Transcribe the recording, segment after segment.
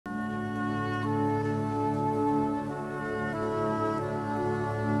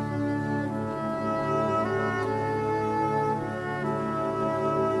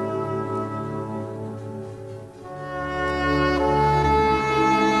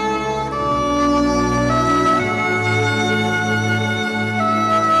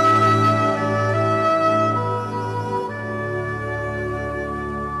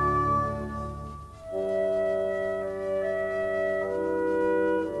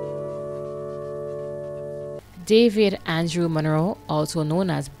David Andrew Monroe, also known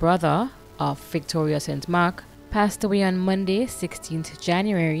as brother of Victoria St. Mark, passed away on Monday, 16th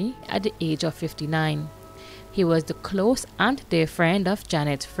January at the age of 59. He was the close and dear friend of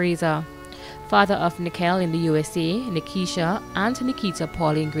Janet Fraser, father of Nicole in the USA, Nikisha and Nikita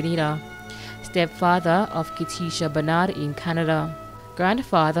Paul in Grenada, stepfather of Ketisha Bernard in Canada,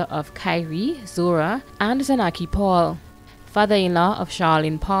 grandfather of Kyrie, Zora, and Zanaki Paul, father-in-law of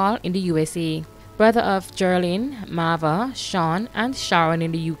Charlene Paul in the USA, brother of Geraldine, Marva, Sean, and Sharon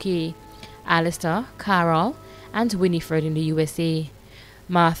in the UK, Alistair, Carol, and Winifred in the USA,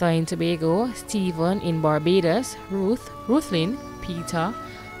 Martha in Tobago, Stephen in Barbados, Ruth, Ruthlyn, Peter,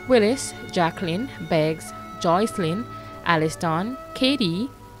 Willis, Jacqueline, Beggs, Joycelyn, Aliston, Katie,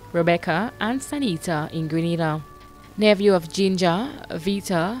 Rebecca, and Sanita in Grenada, nephew of Ginger,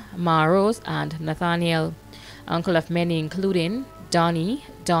 Vita, Marrose, and Nathaniel, uncle of many including Donnie,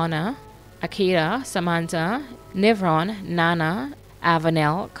 Donna, Akira, Samantha, Nevron, Nana,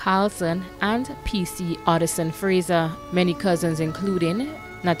 Avanel, Carlson, and P.C. Addison Fraser, many cousins including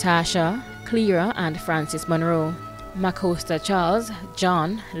Natasha, Clara, and Francis Monroe, Macosta Charles,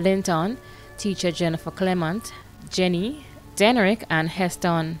 John, Linton, teacher Jennifer Clement, Jenny, Denrick, and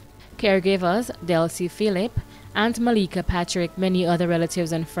Heston, caregivers Delcy Phillip and Malika Patrick, many other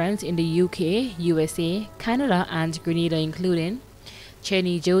relatives and friends in the UK, USA, Canada, and Grenada including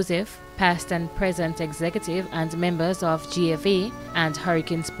Cheney Joseph, past and present executive and members of GFA and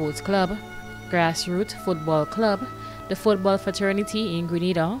Hurricane Sports Club, Grassroots Football Club, the Football Fraternity in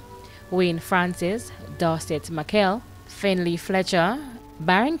Grenada, Wayne Francis, Dorset McKell, Finley Fletcher,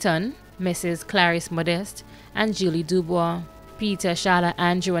 Barrington, Mrs. Clarice Modeste, and Julie Dubois, Peter, Shala,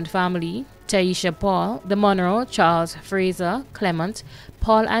 Andrew and family, Taisha Paul, the Monroe, Charles Fraser, Clement,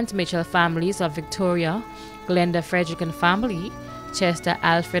 Paul and Mitchell families of Victoria, Glenda Frederick and family, Chester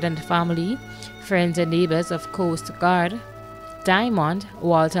Alfred and family, friends and neighbors of Coast Guard, Diamond,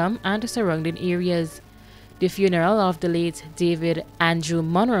 Waltham, and surrounding areas. The funeral of the late David Andrew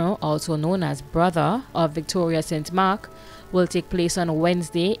Monroe, also known as brother of Victoria St. Mark, will take place on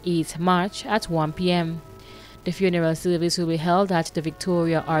Wednesday, 8 March at 1 p.m. The funeral service will be held at the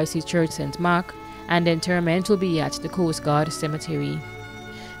Victoria RC Church St. Mark, and the interment will be at the Coast Guard Cemetery.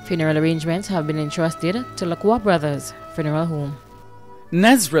 Funeral arrangements have been entrusted to Lacroix Brothers Funeral Home.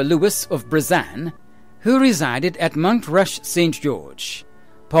 Nezra Lewis of Brazan, who resided at Mount Rush, St. George,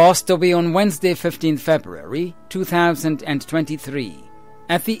 passed away on Wednesday, 15 February 2023,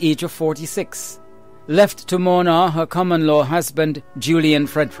 at the age of 46, left to mourn her common-law husband, Julian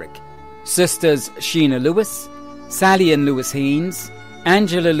Frederick, sisters Sheena Lewis, Sally and Lewis Haynes,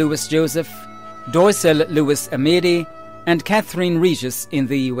 Angela Lewis Joseph, Doysel Lewis Amede, and Catherine Regis in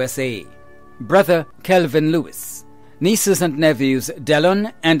the USA, brother Kelvin Lewis, nieces and nephews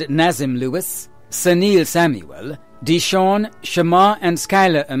Delon and Nazim Lewis, Sunil Samuel, Deshawn, Shama and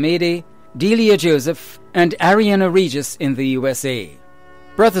Skylar Amede, Delia Joseph, and Ariana Regis in the USA,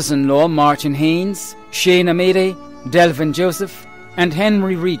 brothers-in-law Martin Haynes, Shane Amede, Delvin Joseph, and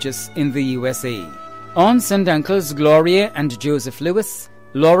Henry Regis in the USA, aunts and uncles Gloria and Joseph Lewis,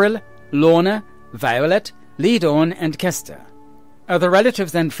 Laurel, Lorna, Violet, Leadon, and Kester. Other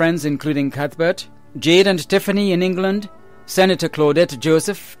relatives and friends including Cuthbert, Jade and Tiffany in England, Senator Claudette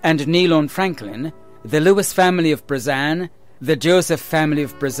Joseph and Neilon Franklin, the Lewis family of Brazan, the Joseph family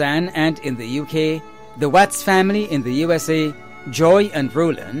of Brazan and in the UK, the Watts family in the USA, Joy and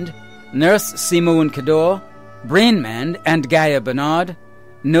Roland, Nurse Simone Cador, Brainman and Gaia Bernard,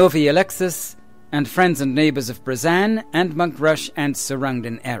 Novi Alexis, and friends and neighbors of Brazan and Monkrush and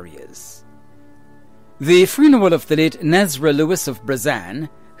surrounding areas. The funeral of the late Nezra Lewis of Brazan,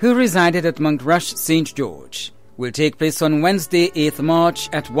 who resided at Monkrush, St. George, will take place on Wednesday, 8th March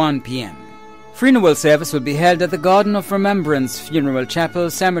at 1 p.m. Funeral service will be held at the Garden of Remembrance Funeral Chapel,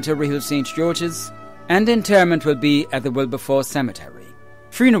 Cemetery Hill, St. George's, and interment will be at the Wilberforce Cemetery.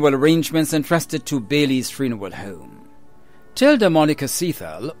 Funeral arrangements entrusted to Bailey's Funeral Home. Tilda Monica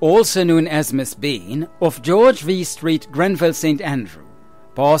Seathal, also known as Miss Bain, of George V. Street, Grenville, St. Andrew,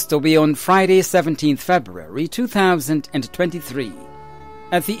 passed away on Friday, 17th February 2023,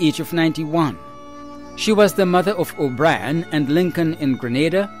 at the age of 91. She was the mother of O'Brien and Lincoln in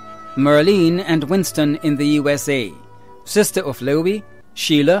Grenada, Merlene and Winston in the USA, sister of Louis,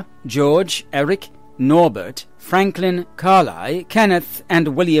 Sheila, George, Eric, Norbert, Franklin, Carly, Kenneth, and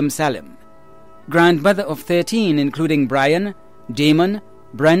William Salim. Grandmother of 13, including Brian, Damon,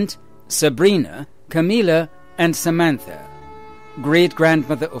 Brent, Sabrina, Camila, and Samantha.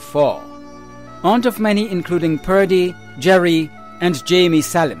 Great-grandmother of 4. Aunt of many, including Purdy, Jerry, and Jamie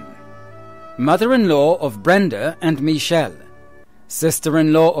Salim. Mother-in-law of Brenda and Michelle.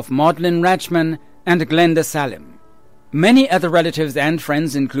 Sister-in-law of Maudlin Ratchman, and Glenda Salim. Many other relatives and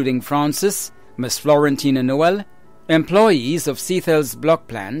friends, including Francis, Miss Florentina Noel, employees of Seathel's block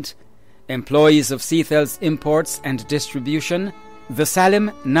plant, employees of Seathel's imports and distribution, the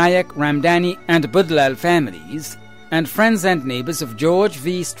Salim, Nayak, Ramdani and Budlal families, and friends and neighbors of George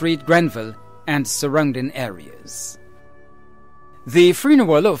V. Street, Grenville, and surrounding areas. The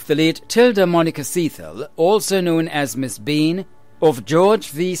funeral of the late Tilda Monica Seathel, also known as Miss Bean, of George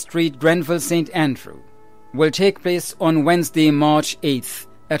V. Street, Grenville, St. Andrew, will take place on Wednesday, March 8th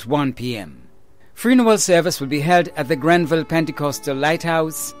at 1 p.m. Funeral service will be held at the Grenville Pentecostal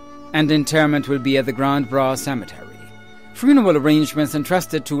Lighthouse, and interment will be at the Grand Bras Cemetery. Funeral arrangements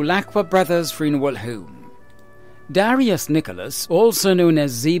entrusted to Lacqua Brothers Funeral Home. Darius Nicholas, also known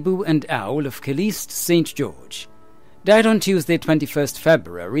as Zebu and Owl of Caliste, St. George, died on Tuesday, 21st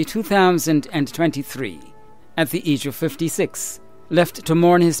February 2023, at the age of 56. Left to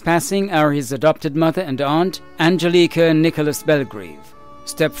mourn his passing are his adopted mother and aunt, Angelica Nicholas Belgrave,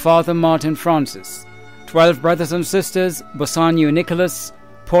 stepfather Martin Francis, 12 brothers and sisters, Bosanio Nicholas,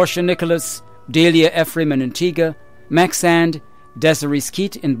 Portia Nicholas, Delia Ephraim in Antigua, Maxand, Desiree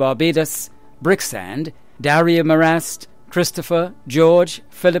Skeet in Barbados, Bricksand, Daria Marast, Christopher, George,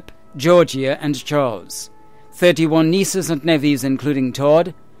 Philip, Georgia, and Charles. 31 nieces and nephews including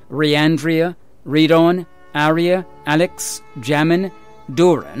Todd, Rhiandria, Redon, Aria, Alex, Jamin,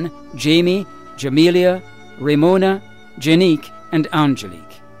 Doran, Jamie, Jamelia, Ramona, Janique, and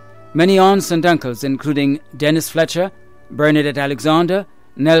Angelique. Many aunts and uncles including Dennis Fletcher, Bernadette Alexander,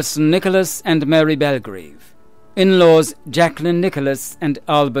 Nelson Nicholas, and Mary Belgrave. In-laws Jacqueline Nicholas and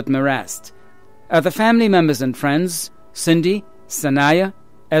Albert Marast. Other family members and friends, Cindy, Sanaya,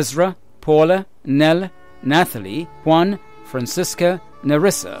 Ezra, Paula, Nell, Nathalie, Juan, Francisca,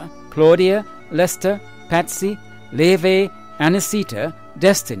 Narissa, Claudia, Lester, Patsy, Leve, Anisita,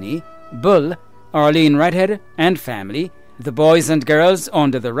 Destiny, Bull, Arlene Redhead and family, the boys and girls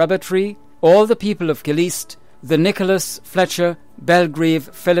under the rubber tree, all the people of Caliste, the Nicholas, Fletcher, Belgrave,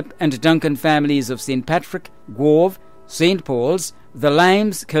 Philip and Duncan families of St. Patrick, Grove, St. Paul's, the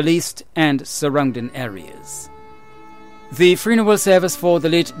Limes, Caliste, and surrounding areas. The funeral service for the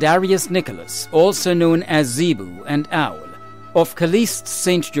late Darius Nicholas, also known as Zebu and Owl, of Caliste,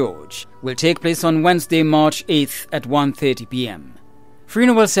 St. George, will take place on Wednesday, March 8th at 1:30 p.m.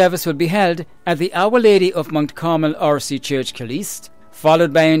 Funeral service will be held at the Our Lady of Mount Carmel R.C. Church, Caliste,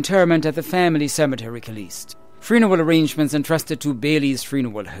 followed by interment at the Family Cemetery, Caliste. Funeral arrangements entrusted to Bailey's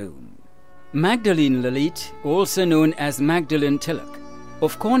Funeral Home. Magdalene Lalit, also known as Magdalene Tillock,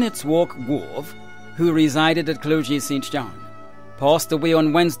 of Cornet's Walk, Grove, who resided at Clogier St. John, passed away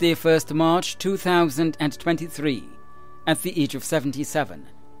on Wednesday, 1st March 2023, at the age of 77.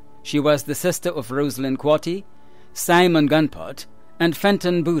 She was the sister of Rosalind Quatty, Simon Gunpot, and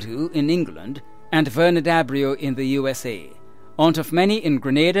Fenton Bootu in England, and Verna Dabrio in the USA. Aunt of many in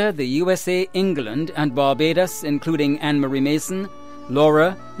Grenada, the USA, England, and Barbados, including Anne-Marie Mason,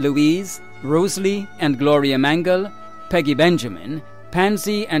 Laura, Louise, Rosalie and Gloria Mangle, Peggy Benjamin,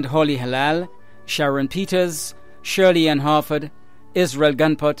 Pansy and Holly Halal, Sharon Peters, Shirley Ann Harford, Israel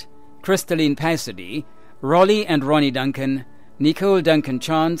Gunpot, Crystalline Pasadie, Rolly and Ronnie Duncan, Nicole Duncan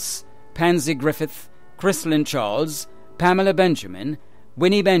Chance, Pansy Griffith, Chrislyn Charles, Pamela Benjamin,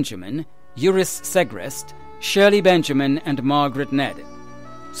 Winnie Benjamin, Euris Segrest, Shirley Benjamin and Margaret Ned.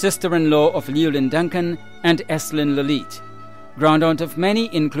 Sister-in-law of Llewellyn Duncan and Eslyn Lalit. Grandaunt of many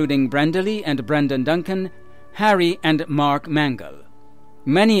including Brenda and Brendan Duncan, Harry and Mark Mangle.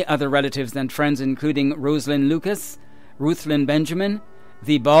 Many other relatives and friends including Rosalind Lucas, Ruthlyn Benjamin,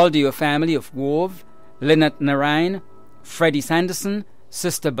 the Baldio family of Grove, Lynette Narayan, Freddie Sanderson,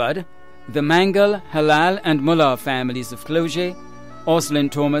 Sister Bud, the Mangle, Halal and Mullah families of Clogier, Oslin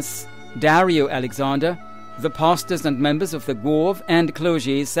Thomas, Dario Alexander, the pastors and members of the Grove and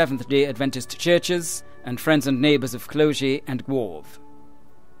Clogier Seventh-day Adventist churches, and friends and neighbours of Clogier and Grove.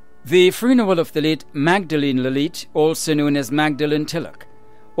 The funeral of the late Magdalene Lalit, also known as Magdalene Tillock,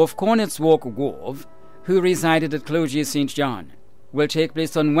 of Cornet's Walk, Grove, who resided at Clogier St. John, will take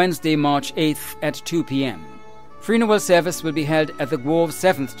place on Wednesday, March 8th at 2 p.m. Funeral service will be held at the Grove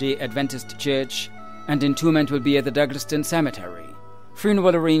Seventh-day Adventist Church, and entombment will be at the Douglaston Cemetery.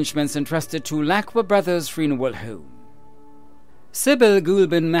 Funeral arrangements entrusted to Lacqua Brothers Funeral Home. Sybil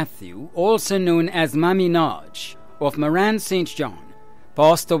Goulbin Matthew, also known as Mammy Naj, of Moran St. John,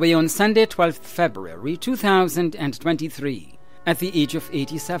 passed away on Sunday, 12th February 2023, at the age of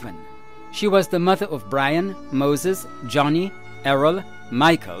 87. She was the mother of Brian, Moses, Johnny, Errol,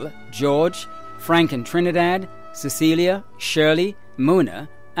 Michael, George, Frank and Trinidad, Cecilia, Shirley, Mona,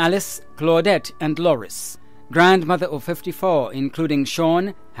 Alice, Claudette, and Loris. Grandmother of 54, including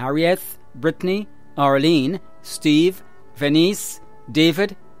Sean, Harriet, Brittany, Arlene, Steve, Venice,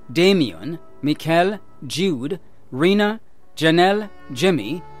 David, Damien, Mikel, Jude, Rena, Janelle,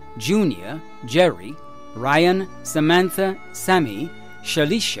 Jimmy, Junior, Jerry, Ryan, Samantha, Sammy,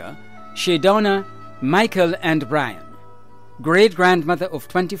 Shalisha, Shadona, Michael and Brian. Great-grandmother of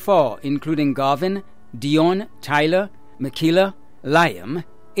 24, including Garvin, Dion, Tyler, Makila, Liam,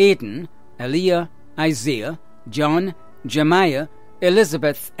 Aiden, Aaliyah, Isaiah, John, Jemiah,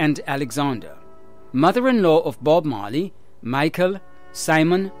 Elizabeth and Alexander. Mother-in-law of Bob Marley, Michael,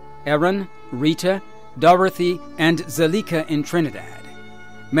 Simon, Aaron, Rita, Dorothy and Zalika in Trinidad.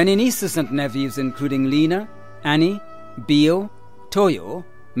 Many nieces and nephews including Lena, Annie, Bio, Toyo,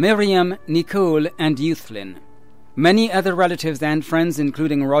 Miriam, Nicole and Youthlin. Many other relatives and friends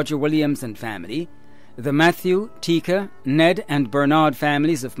including Roger Williams and family, the Matthew, Tika, Ned and Bernard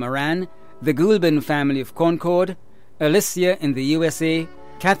families of Moran, the Goulbin family of Concord, Alicia in the USA,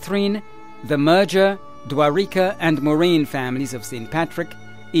 Catherine, the Merger, Dwarika and Maureen families of St. Patrick,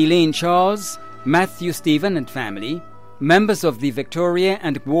 Elaine Charles, Matthew Stephen and family, members of the Victoria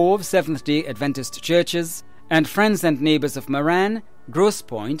and Grove Seventh-day Adventist churches, and friends and neighbors of Moran, Grosse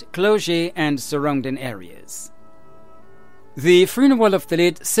Pointe, Cloget and surrounding areas. The funeral of the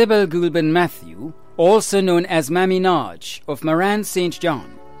late Sybil Goulbin Matthew, also known as Mammy Nodge of Moran St.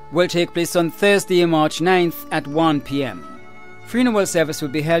 John, will take place on Thursday, March 9th at 1 p.m. Funeral service will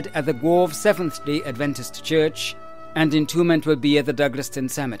be held at the Grove Seventh-day Adventist Church, and entombment will be at the Douglaston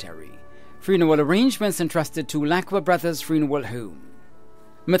Cemetery. Funeral arrangements entrusted to Lacqua Brothers Funeral Home.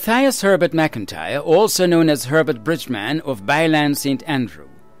 Matthias Herbert McIntyre, also known as Herbert Bridgman of Byland St. Andrew,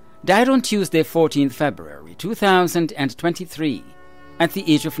 died on Tuesday, 14th February 2023, at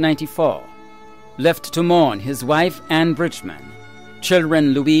the age of 94. Left to mourn his wife Anne Bridgman,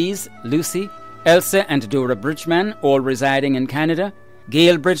 children Louise, Lucy, Elsa and Dora Bridgman, all residing in Canada,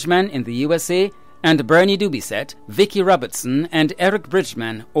 Gail Bridgman in the USA, and Bernie Dubisette, Vicky Robertson, and Eric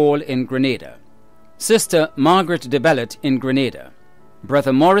Bridgman, all in Grenada. Sister Margaret de Bellet in Grenada.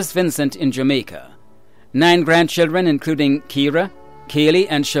 Brother Morris Vincent in Jamaica. 9 grandchildren including Kira, Kaylee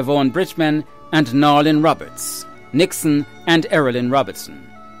and Siobhan Bridgman, and Narlin Roberts, Nixon and Erilyn Robertson.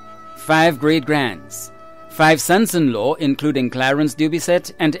 5 great-grands. 5 sons-in-law including Clarence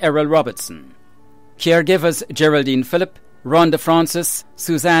Dubisette and Errol Robertson. Caregivers Geraldine Phillip, Rhonda Francis,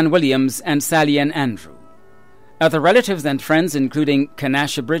 Suzanne Williams, and Sally Ann Andrew. Other relatives and friends including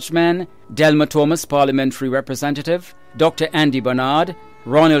Kanasha Bridgman, Delma Thomas, Parliamentary Representative, Dr. Andy Bernard,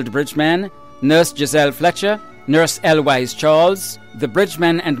 Ronald Bridgman, Nurse Giselle Fletcher, Nurse Elwise Charles, the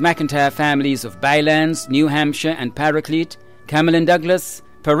Bridgman and McIntyre families of Bylands, New Hampshire and Paraclete, Camelin Douglas,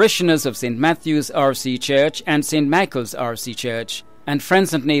 parishioners of St. Matthew's R.C. Church and St. Michael's R.C. Church, and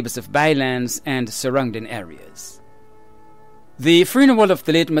friends and neighbors of Bylands and surrounding areas. The funeral of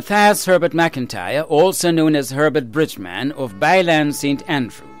the late Matthias Herbert McIntyre, also known as Herbert Bridgman of Byland St.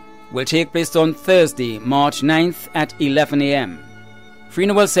 Andrew, will take place on Thursday, March 9th at 11 a.m.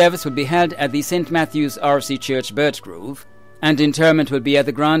 Funeral service will be held at the St. Matthew's R.C. Church, Birchgrove, and interment will be at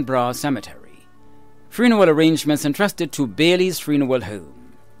the Grand Bras Cemetery. Funeral arrangements entrusted to Bailey's Funeral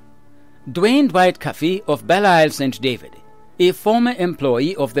Home. Dwayne Dwight Cuffey of Belle Isle St. David, a former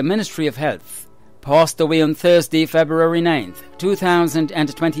employee of the Ministry of Health, passed away on Thursday, February 9th,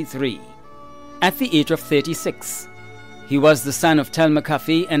 2023, at the age of 36. He was the son of Telma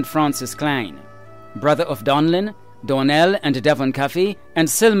Cuffey and Francis Klein, brother of Donlin, Donnell and Devon Cuffey and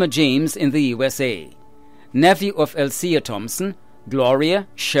Selma James in the USA, nephew of Elsia Thompson, Gloria,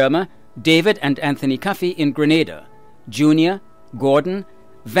 Sherma, David and Anthony Cuffey in Grenada, Junior, Gordon,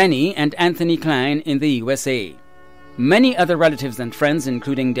 Venny and Anthony Klein in the USA. Many other relatives and friends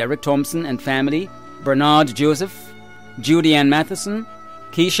including Derek Thompson and family, Bernard Joseph, Judy Ann Matheson,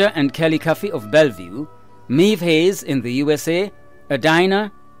 Keisha and Kelly Cuffey of Bellevue, Maeve Hayes in the USA,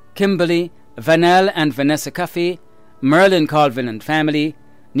 Adina, Kimberly, Vanelle and Vanessa Cuffey, Merlin Colvin and family,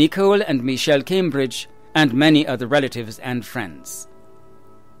 Nicole and Michelle Cambridge, and many other relatives and friends.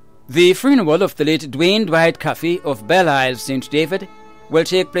 The funeral of the late Dwayne Dwight Cuffey of Belle Isle St. David will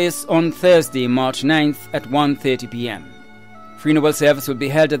take place on Thursday, March 9th at 1:30 p.m. Funeral service will be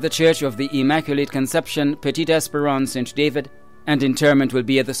held at the Church of the Immaculate Conception, Petite Esperance, St. David, and interment will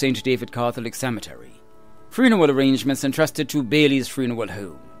be at the St. David Catholic Cemetery. Funeral arrangements entrusted to Bailey's Funeral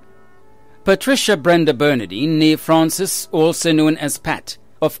Home. Patricia Brenda Bernadine, née Francis, also known as Pat,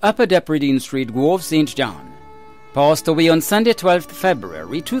 of Upper Depredine Street, Grove, St. John, passed away on Sunday, 12th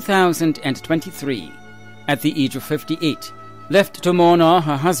February 2023, at the age of 58. Left to mourn are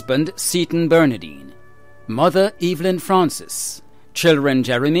her husband, Seaton Bernadine, mother, Evelyn Francis, children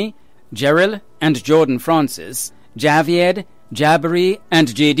Jeremy, Gerald and Jordan Francis, Javier, Jabbery, and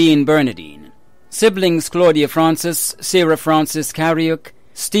Jadine Bernadine. Siblings Claudia Francis, Sarah Francis Kariuk,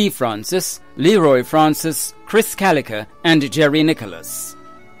 Steve Francis, Leroy Francis, Chris Calica, and Jerry Nicholas.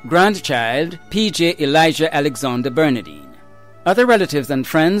 Grandchild P.J. Elijah Alexander Bernadine. Other relatives and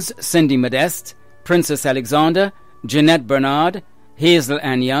friends: Cindy Modeste, Princess Alexander, Jeanette Bernard, Hazel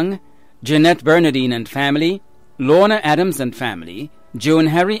Ann Young, Jeanette Bernadine and family, Lorna Adams and family, Joan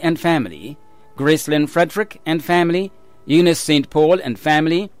Harry and family, Gracelyn Frederick and family, Eunice St. Paul and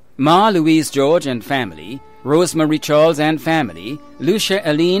family, Ma Louise George and family, Rosemary Charles and family, Lucia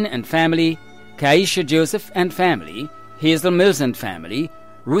Aline and family, Kaisha Joseph and family, Hazel Mills and family,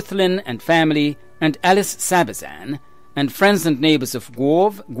 Ruthlyn and family, and Alice Sabazan, and friends and neighbors of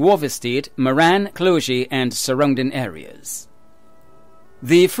Guave Estate, Moran, Clogie, and surrounding areas.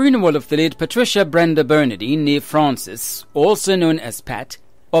 The funeral of the late Patricia Brenda Bernadine, née Francis, also known as Pat,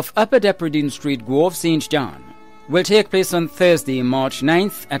 of Upper Depredine Street, Guave, St. John, will take place on Thursday, March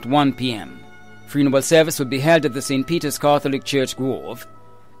 9th at 1 p.m. Funeral service will be held at the St. Peter's Catholic Church, Guave,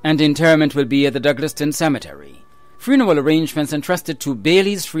 and interment will be at the Douglaston Cemetery. Funeral arrangements entrusted to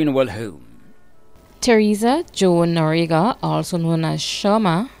Bailey's Funeral Home. Teresa Joan Noriega, also known as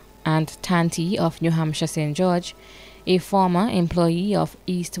Shoma, and Tanti of New Hampshire St. George, a former employee of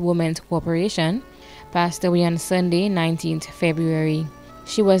East Women's Corporation, passed away on Sunday, 19th February.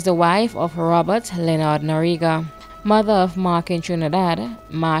 She was the wife of Robert Leonard Noriega, mother of Mark in Trinidad,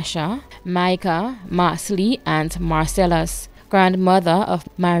 Marsha, Micah, Marsley, and Marcellus, grandmother of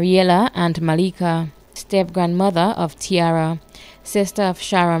Mariela and Malika, step-grandmother of Tiara, sister of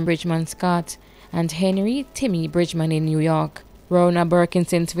Sharon Bridgman Scott, and Henry Timmy Bridgman in New York, Rona Burke in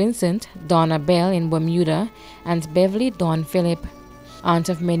St. Vincent, Donna Bell in Bermuda, and Beverly Dawn Phillip, aunt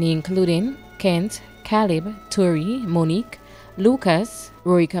of many including Kent, Caleb, Turi, Monique, Lucas,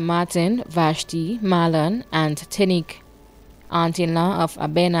 Roika Martin, Vashti, Marlon, and Tinik, aunt-in-law of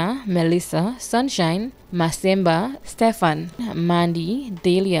Abena, Melissa, Sunshine, Masimba, Stefan, Mandy,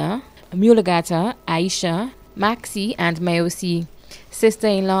 Delia, Mulagata, Aisha, Maxie, and Mayosi,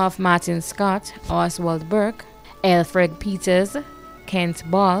 sister-in-law of Martin Scott, Oswald Burke, Alfred Peters, Kent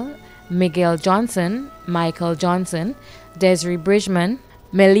Ball, Miguel Johnson, Michael Johnson, Desiree Bridgman,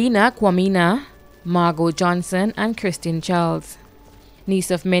 Melina Kwamina, Margot Johnson, and Christine Charles. Niece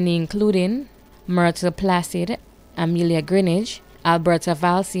of many including Myrtle Placid, Amelia Greenidge, Alberta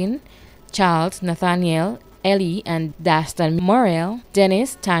Valsin, Charles Nathaniel, Ellie and Daston Morel,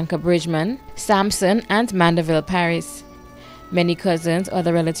 Dennis Tanker Bridgman, Sampson, and Mandeville Paris. Many cousins,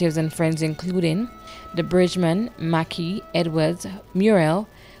 other relatives, and friends including the Bridgman, Mackie, Edwards, Muriel,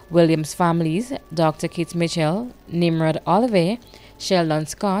 Williams families, Dr. Kit Mitchell, Nimrod Oliver, Sheldon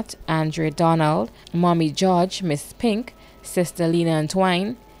Scott, Andre Donald, Mommy George, Miss Pink, Sister Lena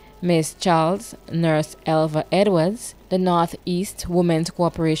Antwine, Miss Charles, Nurse Elva Edwards, the Northeast Women's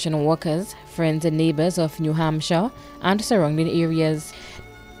Corporation workers, friends and neighbors of New Hampshire and surrounding areas.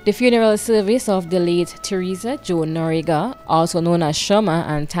 The funeral service of the late Teresa Joan Noriega, also known as Shoma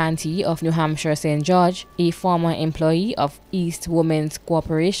and Tanti of New Hampshire St. George, a former employee of East Women's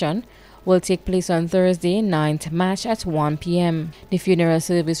Corporation, will take place on Thursday, 9th March at 1 p.m. The funeral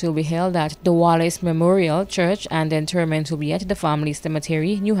service will be held at the Wallace Memorial Church and the interment will be at the family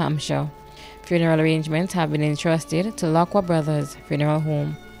cemetery, New Hampshire. Funeral arrangements have been entrusted to Lacqua Brothers Funeral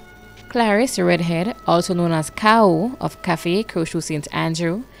Home. Clarice Redhead, also known as Kao of Cafe Crochet St.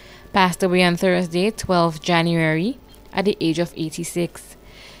 Andrew, passed away on Thursday, 12 January, at the age of 86.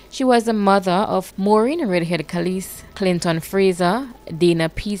 She was the mother of Maureen Redhead Calise, Clinton Fraser, Dana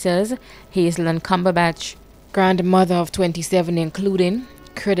Peters, Hazelyn Cumberbatch, grandmother of 27 including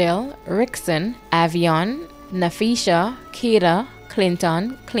Credell, Rickson, Avion, Nafisha, Kada,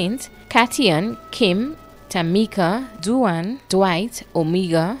 Clinton, Clint, Katian, Kim, Tamika, Duan, Dwight,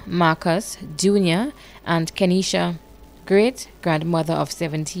 Omega, Marcus, Junior, and Kenisha. Great-grandmother of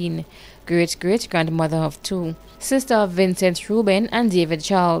 17. Great-great-grandmother of 2. Sister of Vincent Rubin and David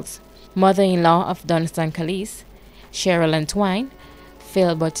Charles. Mother-in-law of Dunstan Calise, Cheryl Antwine,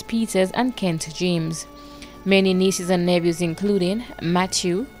 Philbert Peters, and Kent James. Many nieces and nephews including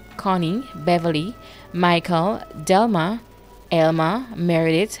Matthew, Connie, Beverly, Michael, Delma, Elma,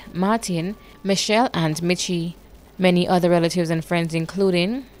 Meredith, Martin, Michelle, and Mitchie. Many other relatives and friends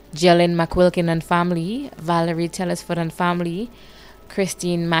including Jelen McQuilkin and family, Valerie Telesford and family,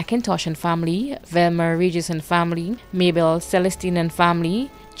 Christine McIntosh and family, Velma Regis and family, Mabel Celestine and family,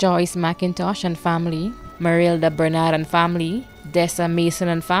 Joyce McIntosh and family, Marilda Bernard and family, Dessa Mason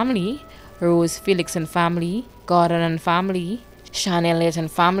and family, Rose Felix and family, Gordon and family, Sean Elliott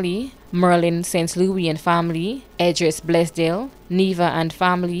and family, Merlin St. Louis and family, Edris Blesdale, Neva and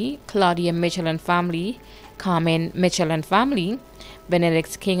family, Claudia Mitchell and family, Carmen Mitchell and family,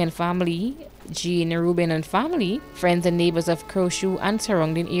 Benedict King and family, Jean Rubin and family, friends and neighbors of Crowshoe and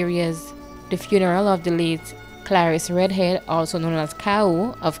surrounding areas. The funeral of the late Clarice Redhead, also known as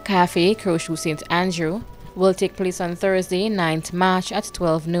Kao, of Cafe Crowshoe St. Andrew, will take place on Thursday, 9th March at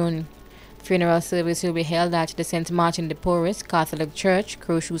 12 noon. Funeral service will be held at the St. Martin de Porres Catholic Church,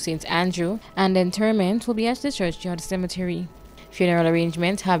 Crowshoe St. Andrew, and interment will be at the Churchyard Cemetery. Funeral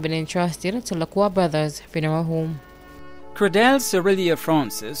arrangements have been entrusted to Lacroix Brothers Funeral Home. Credell Cerilia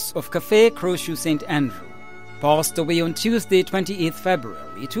Francis of Cafe Crowshoe St. Andrew passed away on Tuesday, 28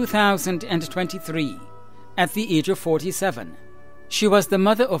 February 2023 at the age of 47. She was the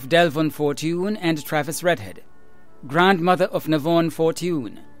mother of Delvon Fortune and Travis Redhead, grandmother of Navon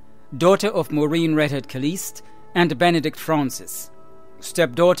Fortune, daughter of Maureen Redhead Caliste and Benedict Francis,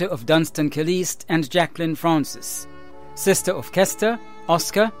 stepdaughter of Dunstan Caliste and Jacqueline Francis, sister of Kester,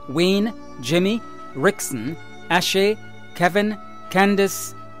 Oscar, Wayne, Jimmy, Rickson, Ashe, Kevin,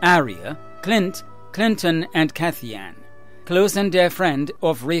 Candace, Aria, Clint, Clinton and Kathy Ann, close and dear friend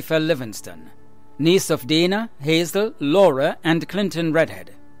of Raphael Livingston, niece of Dana, Hazel, Laura and Clinton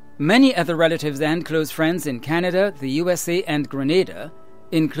Redhead. Many other relatives and close friends in Canada, the USA and Grenada,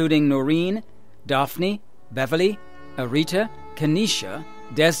 including Noreen, Daphne, Beverly, Arita, Kenesha,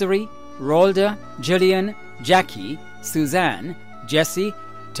 Desiree, Rolda, Jillian, Jackie, Suzanne, Jessie,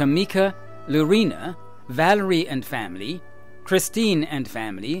 Tamika, Lorena, Valerie and family, Christine and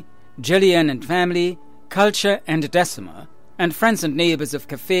family, Jillian and family, Culture and Decima, and friends and neighbors of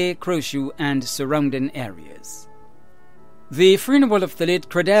Cafe, Crowshoe and surrounding areas. The funeral of the late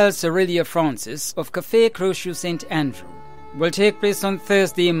Credell Cerilia Francis of Cafe Crowshoe St. Andrew will take place on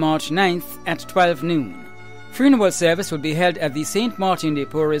Thursday, March 9th at 12 noon. Funeral service will be held at the St. Martin de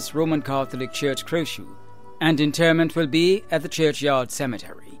Porres Roman Catholic Church, Crowshoe, and interment will be at the Churchyard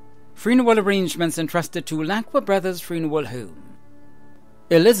Cemetery. Funeral arrangements entrusted to Lacroix Brothers Funeral Home.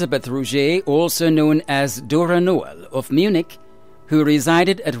 Elizabeth Rouget, also known as Dora Noel of Munich, who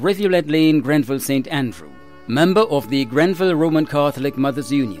resided at Rivulet Lane, Grenville St. Andrew, member of the Grenville Roman Catholic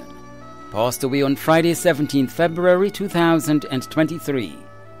Mothers Union, passed away on Friday, 17th February 2023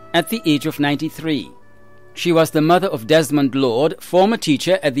 at the age of 93. She was the mother of Desmond Lord, former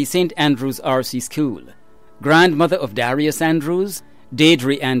teacher at the St. Andrews RC School, grandmother of Darius Andrews,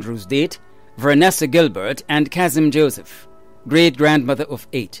 Deirdre Andrews Date, Vernessa Gilbert and Kazim Joseph, great-grandmother of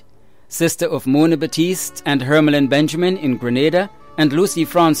 8, sister of Mona Batiste and Hermelin Benjamin in Grenada and Lucy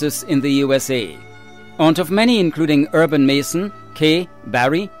Francis in the USA, aunt of many including Urban Mason, Kay,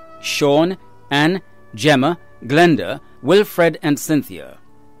 Barry, Sean, Anne, Gemma, Glenda, Wilfred and Cynthia.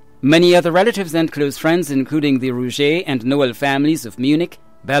 Many other relatives and close friends including the Rouget and Noel families of Munich,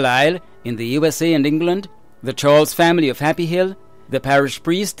 Belle Isle in the USA and England, the Charles family of Happy Hill, the parish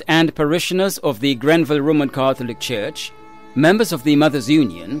priest and parishioners of the Grenville Roman Catholic Church, members of the Mothers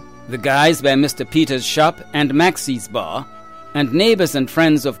Union, the guys by Mr. Peter's shop and Maxie's bar, and neighbors and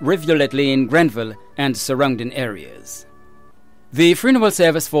friends of Rivulet Lane, Grenville and surrounding areas. The funeral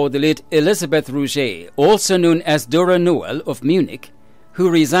service for the late Elizabeth Rouget, also known as Dora Noel of Munich, who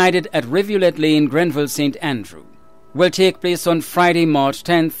resided at Rivulet Lane, Grenville St. Andrew, will take place on Friday, March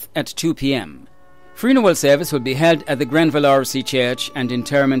 10th at 2 p.m. Funeral service will be held at the Grenville RC Church and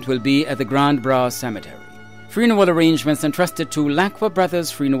interment will be at the Grand Bras Cemetery. Funeral arrangements entrusted to Lacroix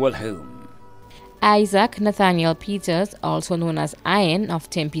Brothers Funeral Home. Isaac Nathaniel Peters, also known as Ian of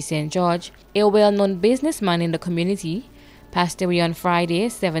Tempe St. George, a well-known businessman in the community, passed away on Friday,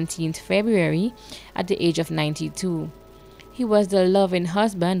 17th February at the age of 92. He was the loving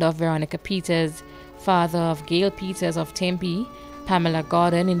husband of Veronica Peters, father of Gail Peters of Tempe, Pamela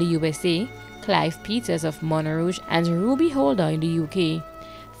Gordon in the USA, Clive Peters of Montrouge, and Ruby Holder in the UK,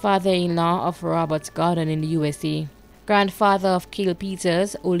 father-in-law of Robert Gordon in the USA, grandfather of Gail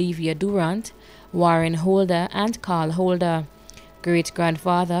Peters, Olivia Durant, Warren Holder, and Carl Holder,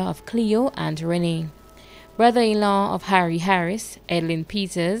 great-grandfather of Cleo and Renee, brother-in-law of Harry Harris, Edlin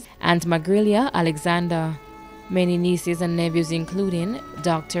Peters, and Magrilia Alexander. Many nieces and nephews including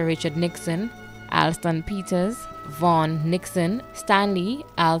Dr. Richard Nixon, Alston Peters, Vaughn Nixon, Stanley,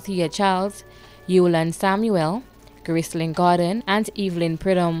 Althea Charles, Yolande Samuel, Grisling Gordon, and Evelyn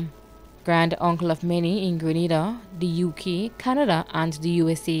Pridham, grand uncle of many in Grenada, the UK, Canada, and the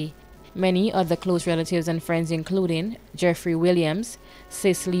USA. Many other close relatives and friends including Jeffrey Williams,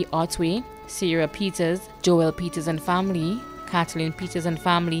 Cicely Otway, Sarah Peters, Joel Peters and family, Kathleen Peters and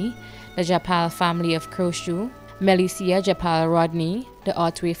family, the Japal family of Crowshoe, Melicia Japal Rodney, the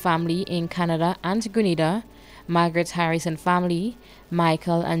Otway family in Canada and Grenada, Margaret Harris and family,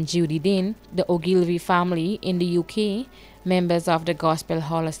 Michael and Judy Dean, the Ogilvy family in the UK, members of the Gospel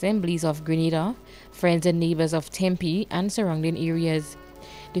Hall Assemblies of Grenada, friends and neighbors of Tempe and surrounding areas.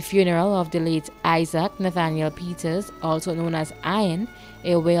 The funeral of the late Isaac Nathaniel Peters, also known as Iron,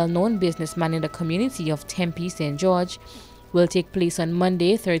 a well-known businessman in the community of Tempe, St. George, will take place on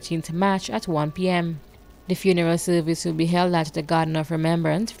Monday, 13th March at 1 p.m. The funeral service will be held at the Garden of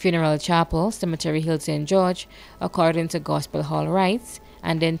Remembrance Funeral Chapel, Cemetery Hill, St. George, according to Gospel Hall rites,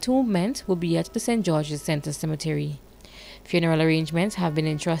 and the entombment will be at the St. George's Center Cemetery. Funeral arrangements have been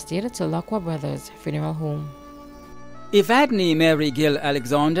entrusted to Lacroix Brothers Funeral Home. Evadne Mary Gill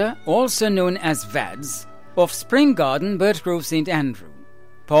Alexander, also known as Vads, of Spring Garden, Birchgrove, St. Andrew,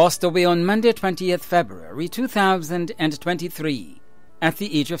 passed away on Monday 20th February 2023 at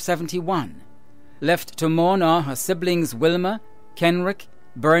the age of 71, left to mourn are her siblings Wilma, Kenrick,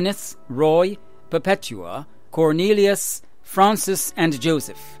 Bernice, Roy, Perpetua, Cornelius, Francis and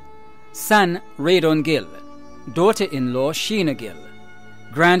Joseph, son Radon Gill, daughter-in-law Sheena Gill,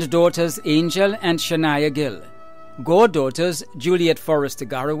 granddaughters Angel and Shania Gill, goddaughters Juliet Forrester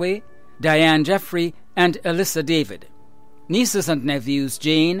Garraway, Diane Jeffrey and Alyssa David, nieces and nephews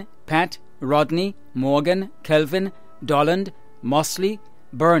Jane, Pat, Rodney, Morgan, Kelvin, Dolland, Mosley,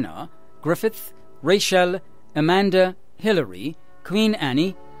 Berna, Griffith, Rachel, Amanda, Hillary, Queen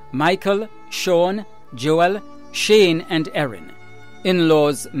Annie, Michael, Sean, Joel, Shane and Erin,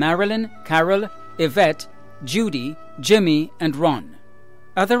 in-laws Marilyn, Carol, Yvette, Judy, Jimmy and Ron.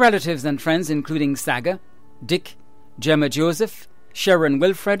 Other relatives and friends including Saga, Dick, Gemma Joseph, Sharon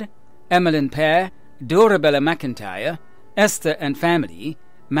Wilfred, Emmeline Pear, Dorabella McIntyre, Esther and family,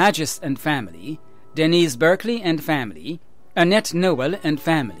 Magis and family, Denise Berkeley and family, Annette Noel and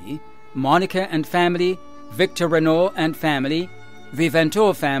family, Monica and family, Victor Renault and family, the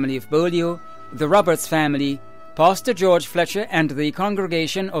Ventor family of Beaulieu, the Roberts family, Pastor George Fletcher and the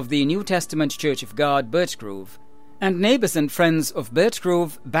congregation of the New Testament Church of God, Birchgrove, and neighbours and friends of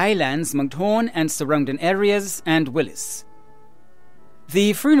Birchgrove, Bylands, Monkhorn and surrounding areas, and Willis.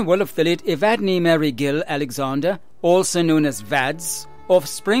 The funeral of the late Evadne Mary Gill Alexander, also known as Vads, of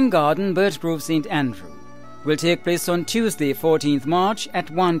Spring Garden, Birchgrove, St. Andrew, will take place on Tuesday, 14th March at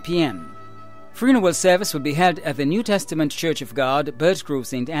 1 p.m. Funeral service will be held at the New Testament Church of God, Birchgrove,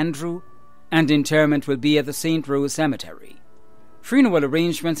 St. Andrew, and interment will be at the St. Rose Cemetery. Funeral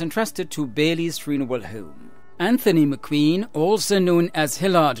arrangements entrusted to Bailey's Funeral Home. Anthony McQueen, also known as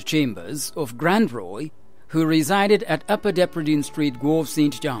Hillard Chambers, of Grandroy, who resided at Upper Depredine Street, Grove,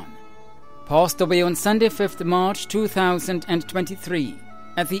 St. John, passed away on Sunday, 5th March 2023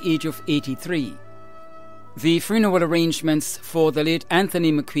 at the age of 83. The funeral arrangements for the late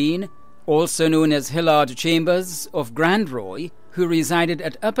Anthony McQueen, also known as Hillard Chambers, of Grandroy, who resided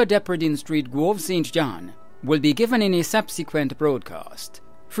at Upper Depredine Street, Grove, St. John, will be given in a subsequent broadcast.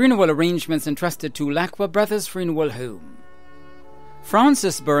 Funeral arrangements entrusted to Lacroix Brothers Funeral Home.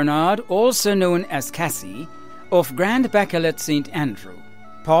 Frances Bernard, also known as Cassie, of Grand Bacalet, St. Andrew,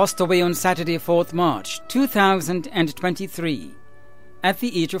 passed away on Saturday, 4th March 2023 at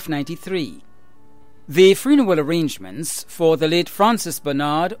the age of 93. The funeral arrangements for the late Frances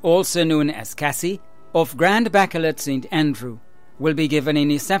Bernard, also known as Cassie, of Grand Bacalet, St. Andrew, will be given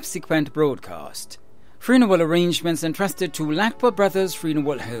in a subsequent broadcast. Funeral arrangements entrusted to Lacroix Brothers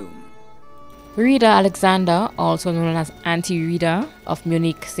Funeral Home. Rita Alexander, also known as Auntie Rita, of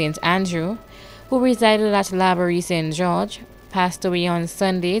Munich, St. Andrew, who resided at Laborie, St. George, passed away on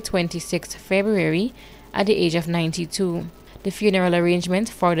Sunday, 26th February, at the age of 92. The funeral arrangement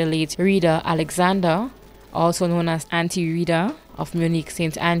for the late Rita Alexander, also known as Auntie Rita, of Munich,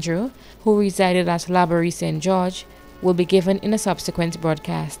 St. Andrew, who resided at Laborie, St. George, will be given in a subsequent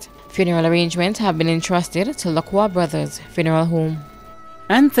broadcast. Funeral arrangements have been entrusted to Lacroix Brothers Funeral Home.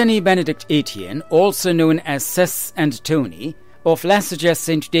 Anthony Benedict Etienne, also known as Sis and Tony, of Lassages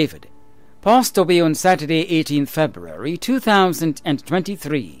St. David, passed away on Saturday, 18th February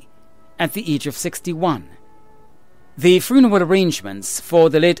 2023 at the age of 61. The funeral arrangements for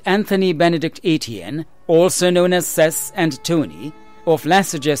the late Anthony Benedict Etienne, also known as Sis and Tony, of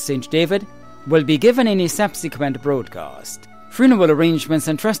Lassages St. David, will be given in a subsequent broadcast. Funeral arrangements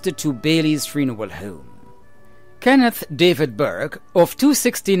entrusted to Bailey's Funeral Home. Kenneth David Burke, of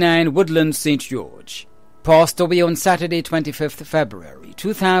 269 Woodland, St. George, passed away on Saturday, 25th February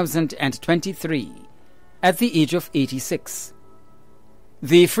 2023 at the age of 86.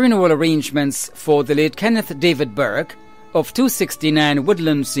 The funeral arrangements for the late Kenneth David Burke, of 269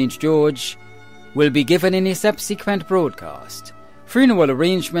 Woodland, St. George, will be given in a subsequent broadcast. Funeral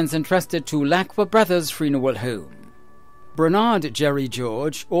arrangements entrusted to Lacroix Brothers Funeral Home. Bernard Jerry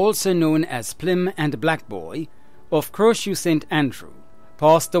George, also known as Plim and Black Boy, of Croshew St. Andrew,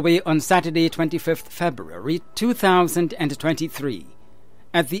 passed away on Saturday, 25th February 2023,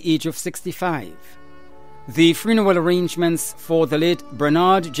 at the age of 65. The funeral arrangements for the late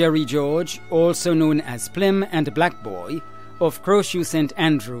Bernard Jerry George, also known as Plim and Black Boy, of Crowshoe St.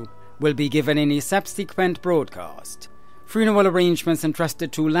 Andrew, will be given in a subsequent broadcast. Funeral arrangements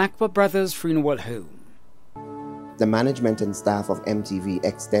entrusted to Lakwa Brothers Funeral Home. The management and staff of MTV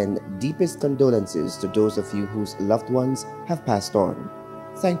extend deepest condolences to those of you whose loved ones have passed on.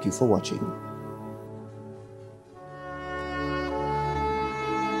 Thank you for watching.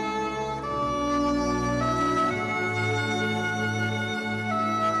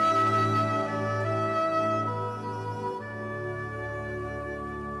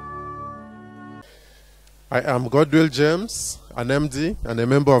 I am Godwill James, an MD and a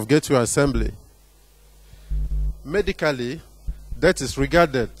member of Gateway Assembly. Medically, death is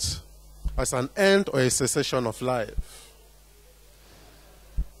regarded as an end or a cessation of life.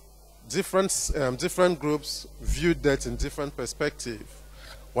 Different groups view death in different perspectives.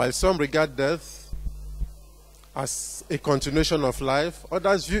 While some regard death as a continuation of life,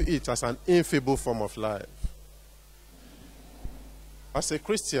 others view it as an infeeble form of life. As a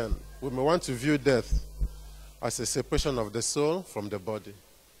Christian, we may want to view death as a separation of the soul from the body.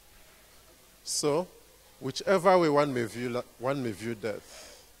 So, whichever way one may view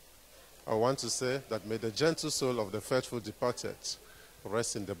death, I want to say that may the gentle soul of the faithful departed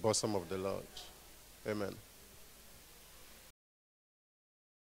rest in the bosom of the Lord. Amen.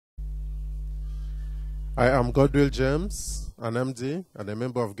 I am Godwill James, an MD and a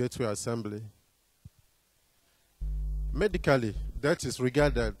member of Gateway Assembly. Medically, death is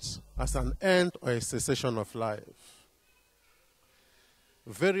regarded as an end or a cessation of life.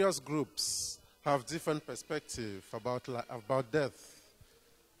 Various groups have different perspectives about death.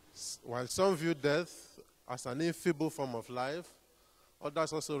 While some view death as an infeeble form of life,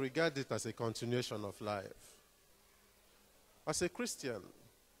 others also regard it as a continuation of life. As a Christian,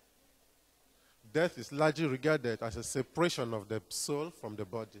 death is largely regarded as a separation of the soul from the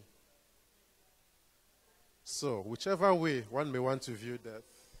body. So, whichever way one may want to view death,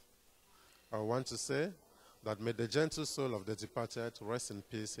 I want to say that may the gentle soul of the departed rest in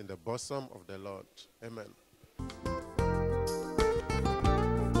peace in the bosom of the Lord. Amen.